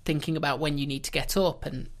sort of thinking about when you need to get up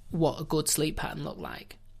and what a good sleep pattern looked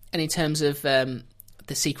like. And in terms of The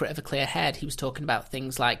Secret of a Clear Head, he was talking about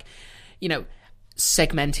things like,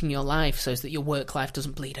 segmenting your life so that your work life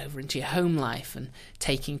doesn't bleed over into your home life, and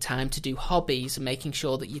taking time to do hobbies and making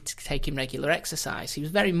sure that you're taking regular exercise. He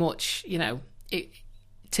was very much,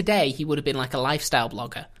 today he would have been like a lifestyle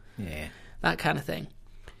blogger. Yeah. That kind of thing.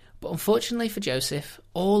 But unfortunately for Joseph,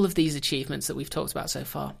 all of these achievements that we've talked about so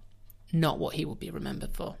far, not what he will be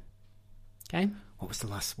remembered for. Okay? What was the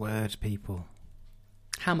last word, people?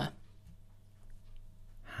 Hammer.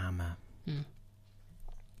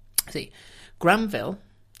 See, Granville,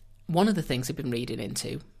 one of the things I've been reading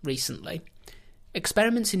into recently,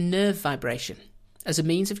 experiments in nerve vibration as a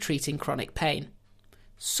means of treating chronic pain,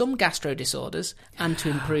 some gastro disorders, and to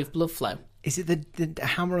improve blood flow. Is it the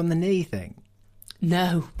hammer on the knee thing?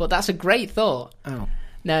 No, but that's a great thought. Oh.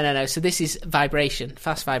 No. So this is vibration,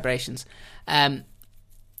 fast vibrations.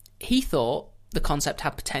 He thought the concept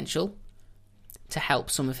had potential to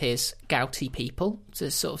help some of his gouty people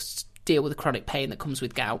to sort of deal with the chronic pain that comes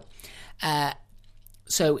with gout.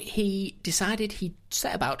 So he decided he'd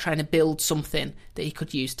set about trying to build something that he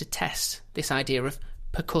could use to test this idea of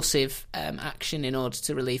percussive action in order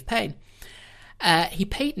to relieve pain. He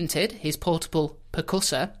patented his portable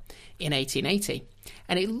percussor in 1880,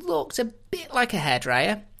 and it looked a bit like a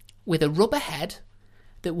hairdryer with a rubber head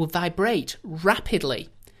that would vibrate rapidly,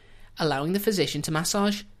 allowing the physician to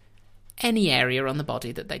massage any area on the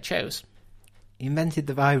body that they chose. He invented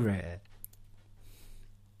the vibrator.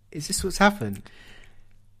 Is this what's happened?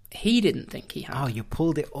 He didn't think he had. Oh, you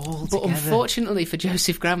pulled it all But together. unfortunately for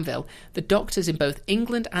Joseph Granville, the doctors in both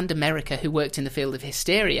England and America who worked in the field of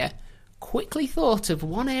hysteria quickly thought of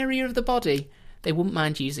one area of the body they wouldn't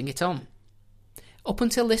mind using it on. Up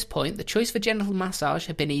until this point, the choice for genital massage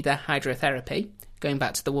had been either hydrotherapy, going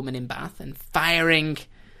back to the woman in Bath and firing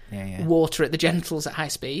water at the genitals at high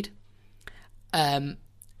speed.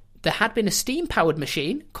 There had been a steam-powered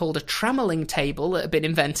machine called a trammelling table that had been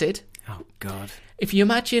invented. Oh, God. If you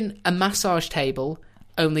imagine a massage table,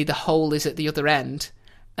 only the hole is at the other end,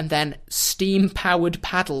 and then steam-powered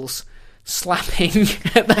paddles slapping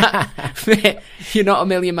at that, you're not a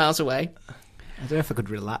million miles away. I don't know if I could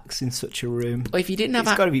relax in such a room. But if you didn't have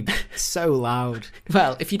It's got to be so loud.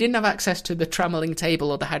 Well, if you didn't have access to the trammelling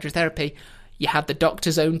table or the hydrotherapy, you had the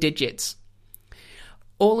doctor's own digits.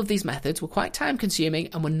 All of these methods were quite time-consuming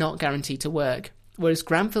and were not guaranteed to work, whereas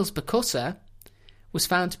Granville's percussor was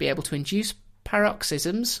found to be able to induce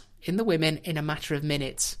paroxysms in the women in a matter of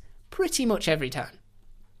minutes, pretty much every time.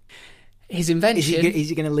 His invention... Is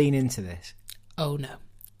he going to lean into this? Oh, no.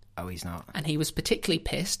 Oh, he's not. And he was particularly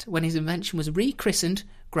pissed when his invention was rechristened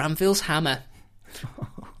Granville's hammer.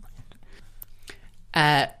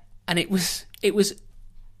 And it was,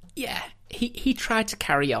 yeah, he tried to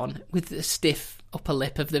carry on with the stiff upper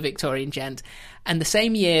lip of the Victorian gent. And the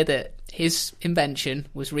same year that his invention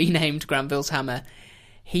was renamed Granville's hammer,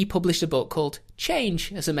 he published a book called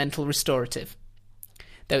Change as a Mental Restorative.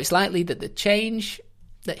 Though it's likely that the change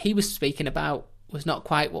that he was speaking about was not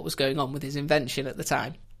quite what was going on with his invention at the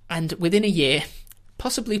time. And within a year,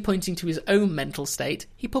 possibly pointing to his own mental state,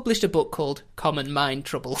 he published a book called Common Mind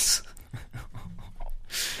Troubles.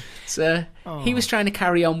 So he was trying to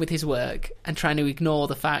carry on with his work and trying to ignore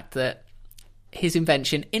the fact that his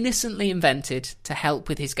invention, innocently invented to help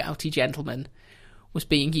with his gouty gentleman, was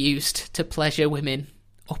being used to pleasure women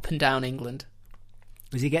up and down England.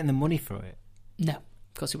 Was he getting the money for it? No,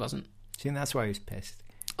 of course he wasn't. Do you think that's why he was pissed?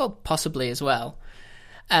 Oh, possibly as well.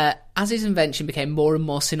 As his invention became more and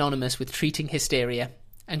more synonymous with treating hysteria,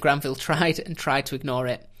 and Granville tried to ignore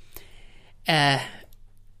it,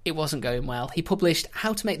 it wasn't going well. He published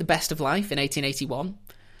How to Make the Best of Life in 1881,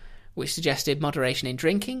 which suggested moderation in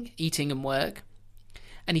drinking, eating and work.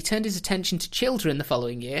 And he turned his attention to children the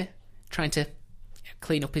following year, trying to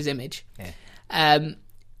clean up his image,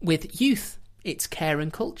 with youth, its care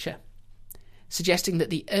and culture, suggesting that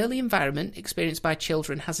the early environment experienced by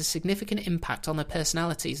children has a significant impact on their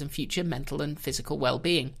personalities and future mental and physical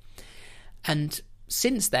well-being. And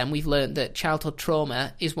since then, we've learned that childhood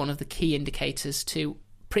trauma is one of the key indicators to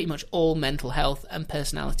pretty much all mental health and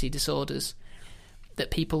personality disorders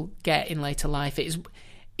that people get in later life.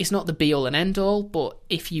 It's not the be-all and end-all, but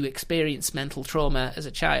if you experience mental trauma as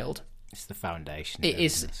a child, it's the foundation. It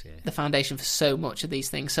is the foundation for so much of these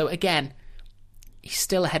things. So again, he's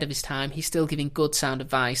still ahead of his time. He's still giving good sound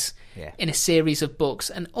advice in a series of books,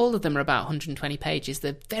 and all of them are about 120 pages.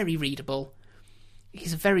 They're very readable.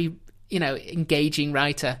 He's a very, engaging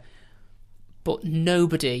writer, but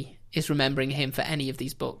nobody is remembering him for any of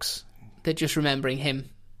these books. They're just remembering him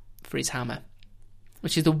for his hammer,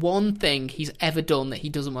 which is the one thing he's ever done that he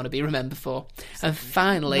doesn't want to be remembered for. And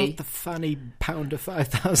finally... Not the Fanny Pounder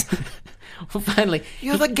 5000. Well, finally...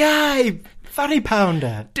 You're the guy! Fanny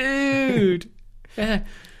Pounder! Dude! Yeah.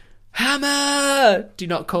 Hammer! Do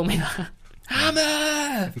not call me that.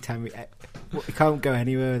 Hammer! Every time we can't go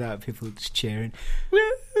anywhere without people just cheering.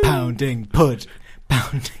 Pounding, pud,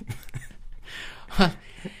 pounding. Well,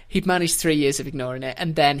 he'd managed 3 years of ignoring it,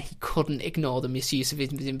 and then he couldn't ignore the misuse of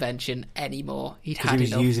his invention anymore. He'd had he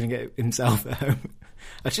was enough. Using it himself at home.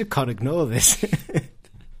 I just can't ignore this.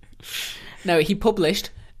 No, he published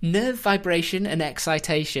Nerve Vibration and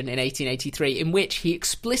Excitation in 1883, in which he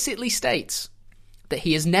explicitly states that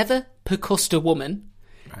he has never percussed a woman,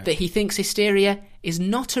 that he thinks hysteria is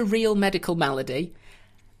not a real medical malady,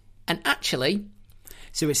 and actually...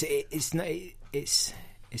 So it's not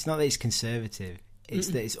that he's conservative, it's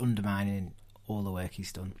that it's undermining all the work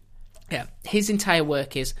he's done. Yeah, his entire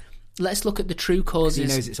work is, let's look at the true causes...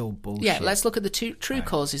 He knows it's all bullshit. Yeah, let's look at the true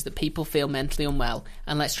causes that people feel mentally unwell,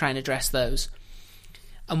 and let's try and address those.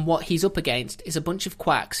 And what he's up against is a bunch of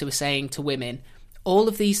quacks who are saying to women, all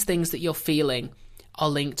of these things that you're feeling are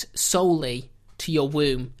linked solely to your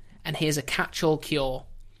womb, and here's a catch-all cure.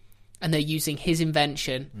 And they're using his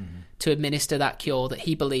invention to administer that cure that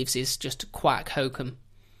he believes is just quack hokum.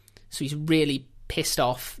 So he's really pissed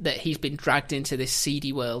off that he's been dragged into this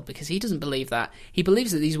seedy world, because he doesn't believe that. He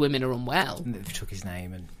believes that these women are unwell. And they've took his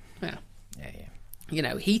name and...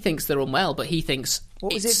 Yeah. He thinks they're unwell, but he thinks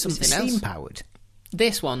it's something else. Steam-powered?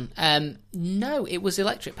 This one, no, it was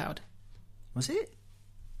electric-powered. Was it?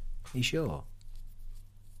 Are you sure?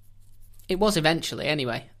 It was eventually,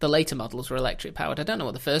 anyway. The later models were electric-powered. I don't know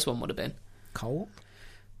what the first one would have been. Coal?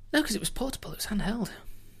 No, because it was portable. It was handheld.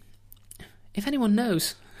 If anyone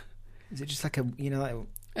knows... Is it just like a, like...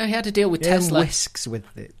 Oh, he had to deal with Tesla. Whisks with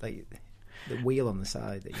the wheel on the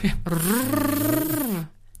side.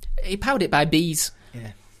 He powered it by bees.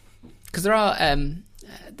 Yeah. Because there are...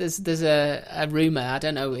 There's a rumour, I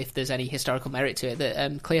don't know if there's any historical merit to it,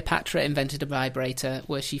 that Cleopatra invented a vibrator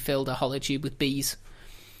where she filled a hollow tube with bees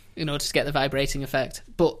in order to get the vibrating effect.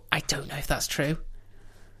 But I don't know if that's true.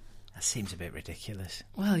 That seems a bit ridiculous.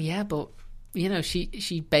 Well, yeah, but,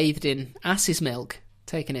 she bathed in ass's milk,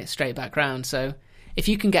 taking it straight back round. So if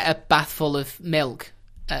you can get a bath full of milk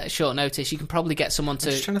at short notice, you can probably get someone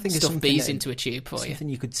to stuff bees into a tube for you. Something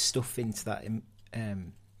you could stuff into that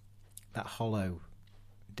hollow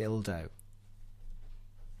dildo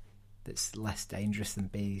that's less dangerous than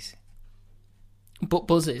bees. But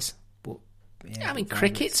buzzes. But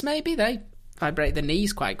crickets maybe, they vibrate the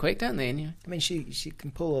knees quite quick, don't they? I mean, she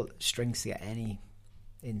can pull strings to get any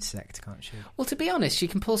insect, can't she? Well, to be honest, she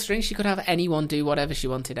can pull strings. She could have anyone do whatever she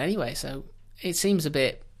wanted anyway, so it seems a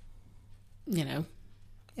bit, Yeah.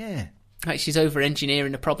 like she's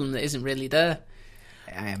over-engineering a problem that isn't really there.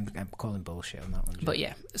 I'm calling bullshit on that one. But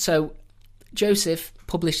yeah, so Joseph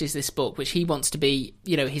publishes this book, which he wants to be,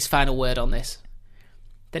 his final word on this.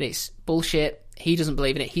 That it's bullshit. He doesn't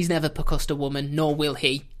believe in it. He's never percussed a woman, nor will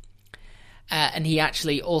he. And he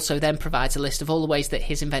actually also then provides a list of all the ways that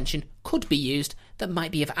his invention could be used that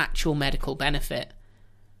might be of actual medical benefit.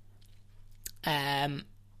 It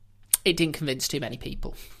didn't convince too many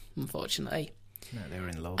people, unfortunately. No, they were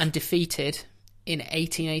in love. And defeated, in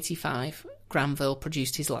 1885, Granville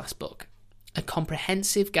produced his last book, A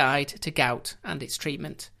Comprehensive Guide to Gout and Its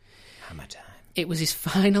Treatment. Hammer time. It was his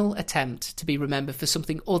final attempt to be remembered for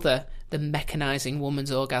something other than mechanising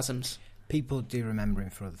women's orgasms. People do remember him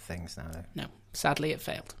for other things now, though. No, sadly it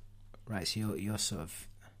failed. Right, so you're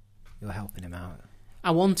helping him out.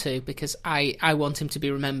 I want to, because I want him to be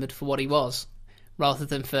remembered for what he was, rather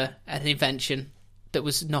than for an invention that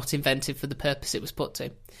was not invented for the purpose it was put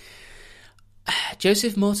to.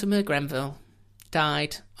 Joseph Mortimer Grenville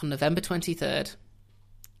died on November 23rd,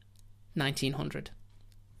 1900.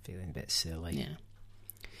 Feeling a bit silly. Yeah.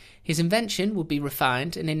 His invention would be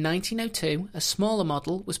refined, and in 1902, a smaller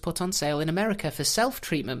model was put on sale in America for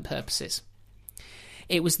self-treatment purposes.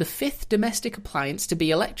 It was the 5th domestic appliance to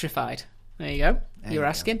be electrified. There you go. You're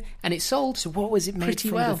asking. And it sold So what was it made pretty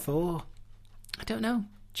from well. before? I don't know.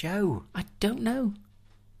 Joe, I don't know.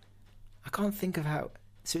 I can't think of how...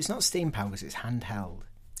 So it's not steam powered, because it's handheld.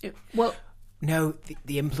 Well, No,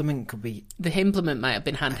 the implement could be... the implement might have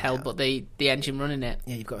been handheld, but the engine running it.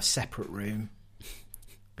 Yeah, you've got a separate room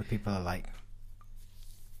where people are like...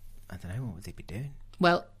 I don't know, what would they be doing?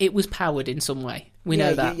 Well, it was powered in some way. We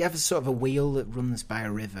know that. You have a sort of a wheel that runs by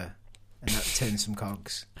a river, and that turns some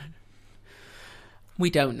cogs. We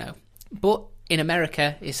don't know. But in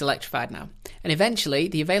America, it's electrified now. And eventually,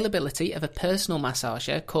 the availability of a personal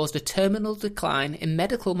massager caused a terminal decline in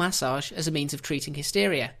medical massage as a means of treating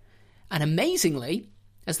hysteria. And amazingly,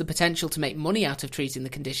 as the potential to make money out of treating the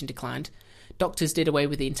condition declined, doctors did away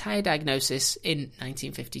with the entire diagnosis in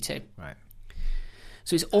 1952. Right.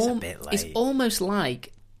 So it's almost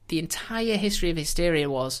like the entire history of hysteria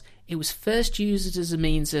was first used as a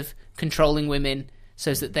means of controlling women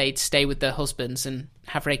so that they'd stay with their husbands and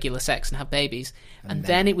have regular sex and have babies. And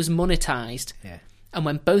then it was monetized. Yeah. And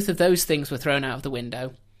when both of those things were thrown out of the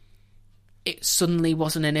window, it suddenly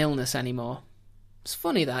wasn't an illness anymore. It's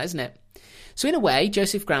funny that, isn't it? So in a way,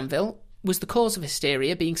 Joseph Granville was the cause of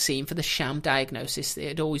hysteria being seen for the sham diagnosis that it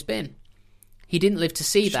had always been. He didn't live to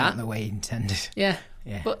see that. Not the way he intended. Yeah.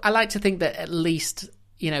 Yeah. But I like to think that at least,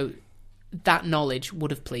 that knowledge would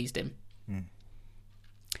have pleased him. Mm.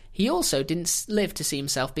 He also didn't live to see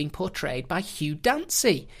himself being portrayed by Hugh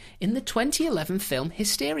Dancy in the 2011 film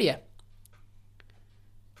Hysteria,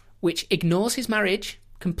 which ignores his marriage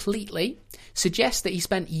completely, suggests that he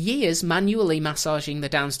spent years manually massaging the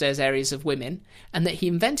downstairs areas of women, and that he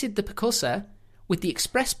invented the percussor with the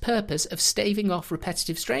express purpose of staving off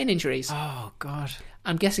repetitive strain injuries. Oh, God.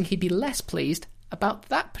 I'm guessing he'd be less pleased about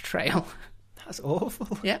that portrayal. That's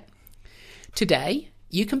awful. Yeah. Today,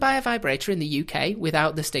 you can buy a vibrator in the UK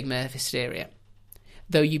without the stigma of hysteria,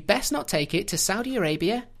 though you best not take it to Saudi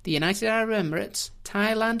Arabia, the United Arab Emirates,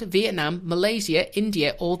 Thailand, Vietnam, Malaysia,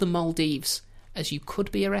 India, or the Maldives, as you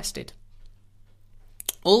could be arrested.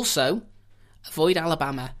 Also, avoid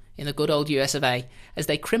Alabama in the good old US of A, as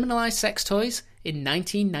they criminalised sex toys in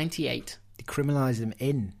 1998. They criminalised them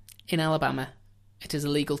in Alabama. It is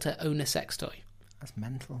illegal to own a sex toy. That's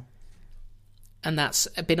mental. And that's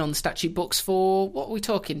been on the statute books for, what are we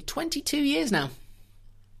talking, 22 years now.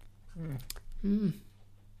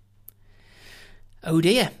 Oh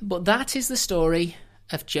dear. But that is the story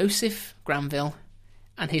of Joseph Granville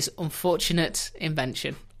and his unfortunate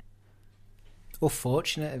invention. Or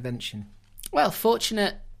fortunate invention. Well,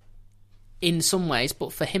 fortunate in some ways,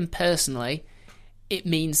 but for him personally, it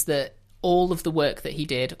means that all of the work that he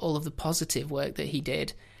did, all of the positive work that he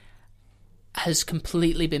did, has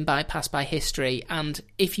completely been bypassed by history. And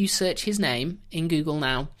if you search his name in Google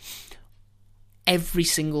now, every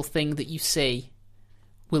single thing that you see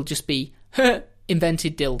will just be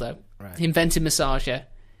invented dildo, Right. He invented massager,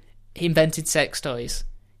 he invented sex toys,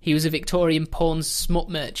 he was a Victorian porn smut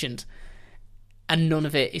merchant, and none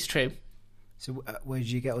of it is true. So where did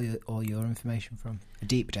you get all your information from? A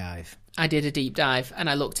deep dive. I did a deep dive and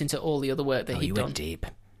I looked into all the other work that he'd you done. went deep.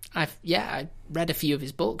 I read a few of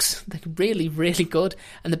his books. They're really, really good.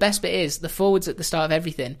 And the best bit is, the forwards at the start of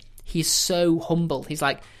everything, he's so humble. He's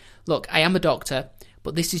like, look, I am a doctor,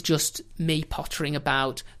 but this is just me pottering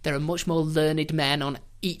about. There are much more learned men on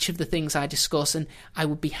each of the things I discuss, and I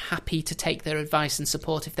would be happy to take their advice and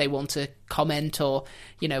support if they want to comment or,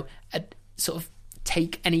 sort of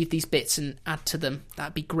take any of these bits and add to them.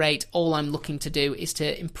 That'd be great. All I'm looking to do is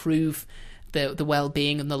to improve the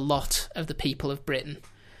well-being and the lot of the people of Britain.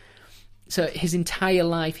 So his entire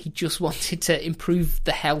life, he just wanted to improve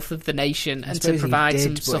the health of the nation and to provide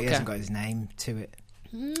some succour. But he hasn't got his name to it.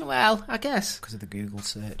 Well, I guess. Because of the Google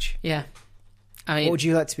search. Yeah. I mean, what would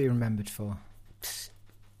you like to be remembered for?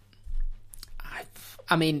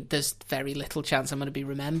 I mean, there's very little chance I'm going to be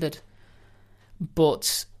remembered.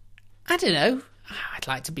 But, I don't know. I'd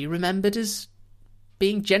like to be remembered as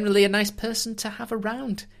being generally a nice person to have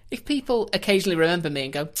around. If people occasionally remember me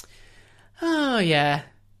and go, oh, yeah,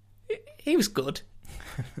 he was good.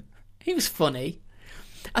 He was funny.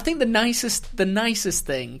 I think the nicest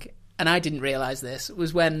thing, and I didn't realise this,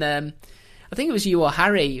 was when I think it was you or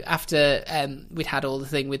Harry, after we'd had all the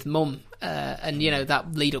thing with Mum, and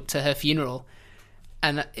that lead up to her funeral,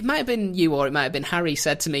 and it might have been you or it might have been Harry,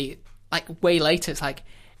 said to me like way later, it's like,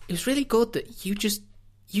 it was really good that you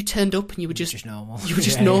turned up and you were just normal. You were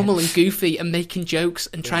just normal and goofy and making jokes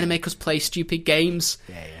and trying to make us play stupid games.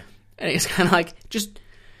 Yeah. And it's kind of like just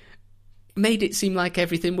made it seem like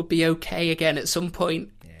everything would be okay again at some point.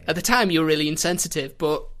 Yeah. At the time, you were really insensitive,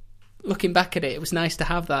 but looking back at it, it was nice to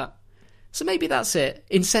have that. So maybe that's it.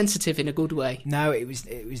 Insensitive in a good way. No, it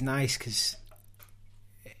was nice because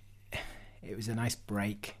it was a nice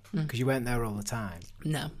break because you weren't there all the time.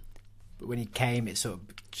 No. But when you came, it sort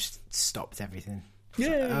of just stopped everything.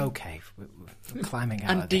 Yeah. Like, okay, we're climbing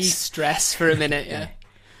out and of this. de-stress for a minute, yeah.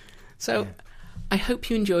 So, I hope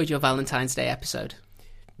you enjoyed your Valentine's Day episode.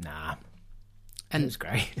 Nah. And it was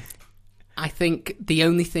great. I think the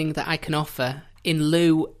only thing that I can offer in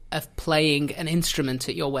lieu of playing an instrument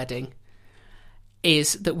at your wedding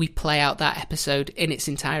is that we play out that episode in its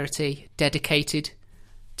entirety, dedicated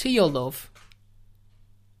to your love.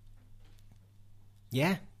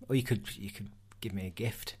 Yeah, or you could give me a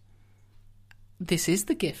gift. This is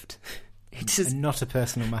the gift. And not a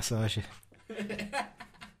personal massager.